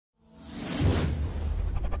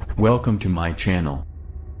Welcome to my channel.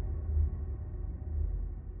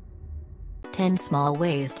 10 small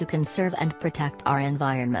ways to conserve and protect our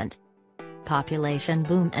environment. Population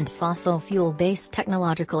boom and fossil fuel-based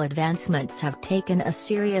technological advancements have taken a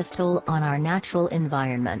serious toll on our natural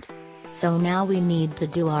environment. So now we need to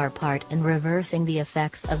do our part in reversing the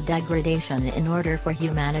effects of degradation in order for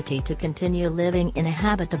humanity to continue living in a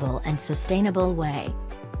habitable and sustainable way.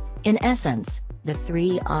 In essence, the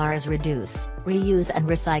 3 R's reduce, reuse and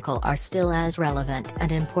recycle are still as relevant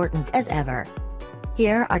and important as ever.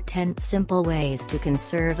 Here are 10 simple ways to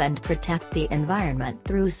conserve and protect the environment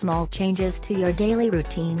through small changes to your daily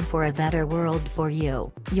routine for a better world for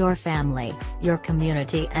you, your family, your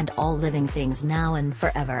community and all living things now and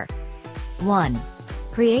forever. 1.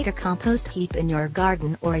 Create a compost heap in your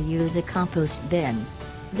garden or use a compost bin.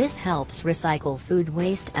 This helps recycle food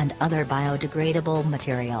waste and other biodegradable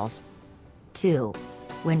materials. 2.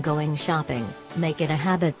 When going shopping, make it a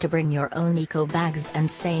habit to bring your own eco bags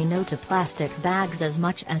and say no to plastic bags as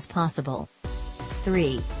much as possible.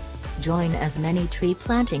 3. Join as many tree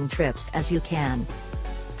planting trips as you can.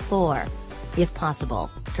 4. If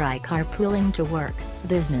possible, try carpooling to work,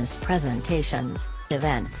 business presentations,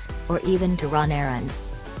 events, or even to run errands.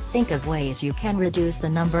 Think of ways you can reduce the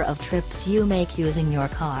number of trips you make using your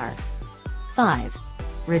car. 5.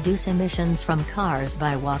 Reduce emissions from cars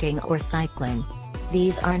by walking or cycling.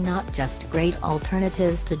 These are not just great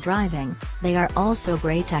alternatives to driving, they are also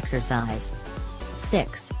great exercise.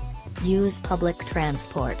 6. Use public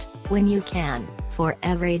transport, when you can, for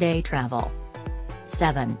everyday travel.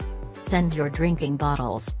 7. Send your drinking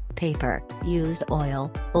bottles, paper, used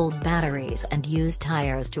oil, old batteries and used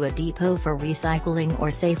tires to a depot for recycling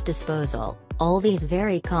or safe disposal. All these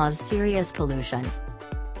cause serious pollution.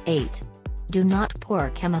 8. Do not pour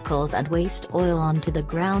chemicals and waste oil onto the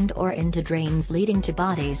ground or into drains leading to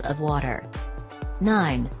bodies of water.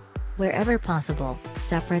 9. Wherever possible,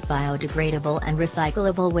 separate biodegradable and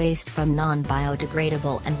recyclable waste from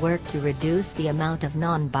non-biodegradable and work to reduce the amount of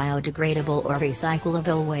non-biodegradable or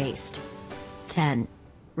recyclable waste. 10.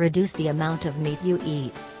 Reduce the amount of meat you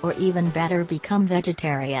eat, or even better become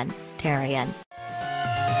vegetarian.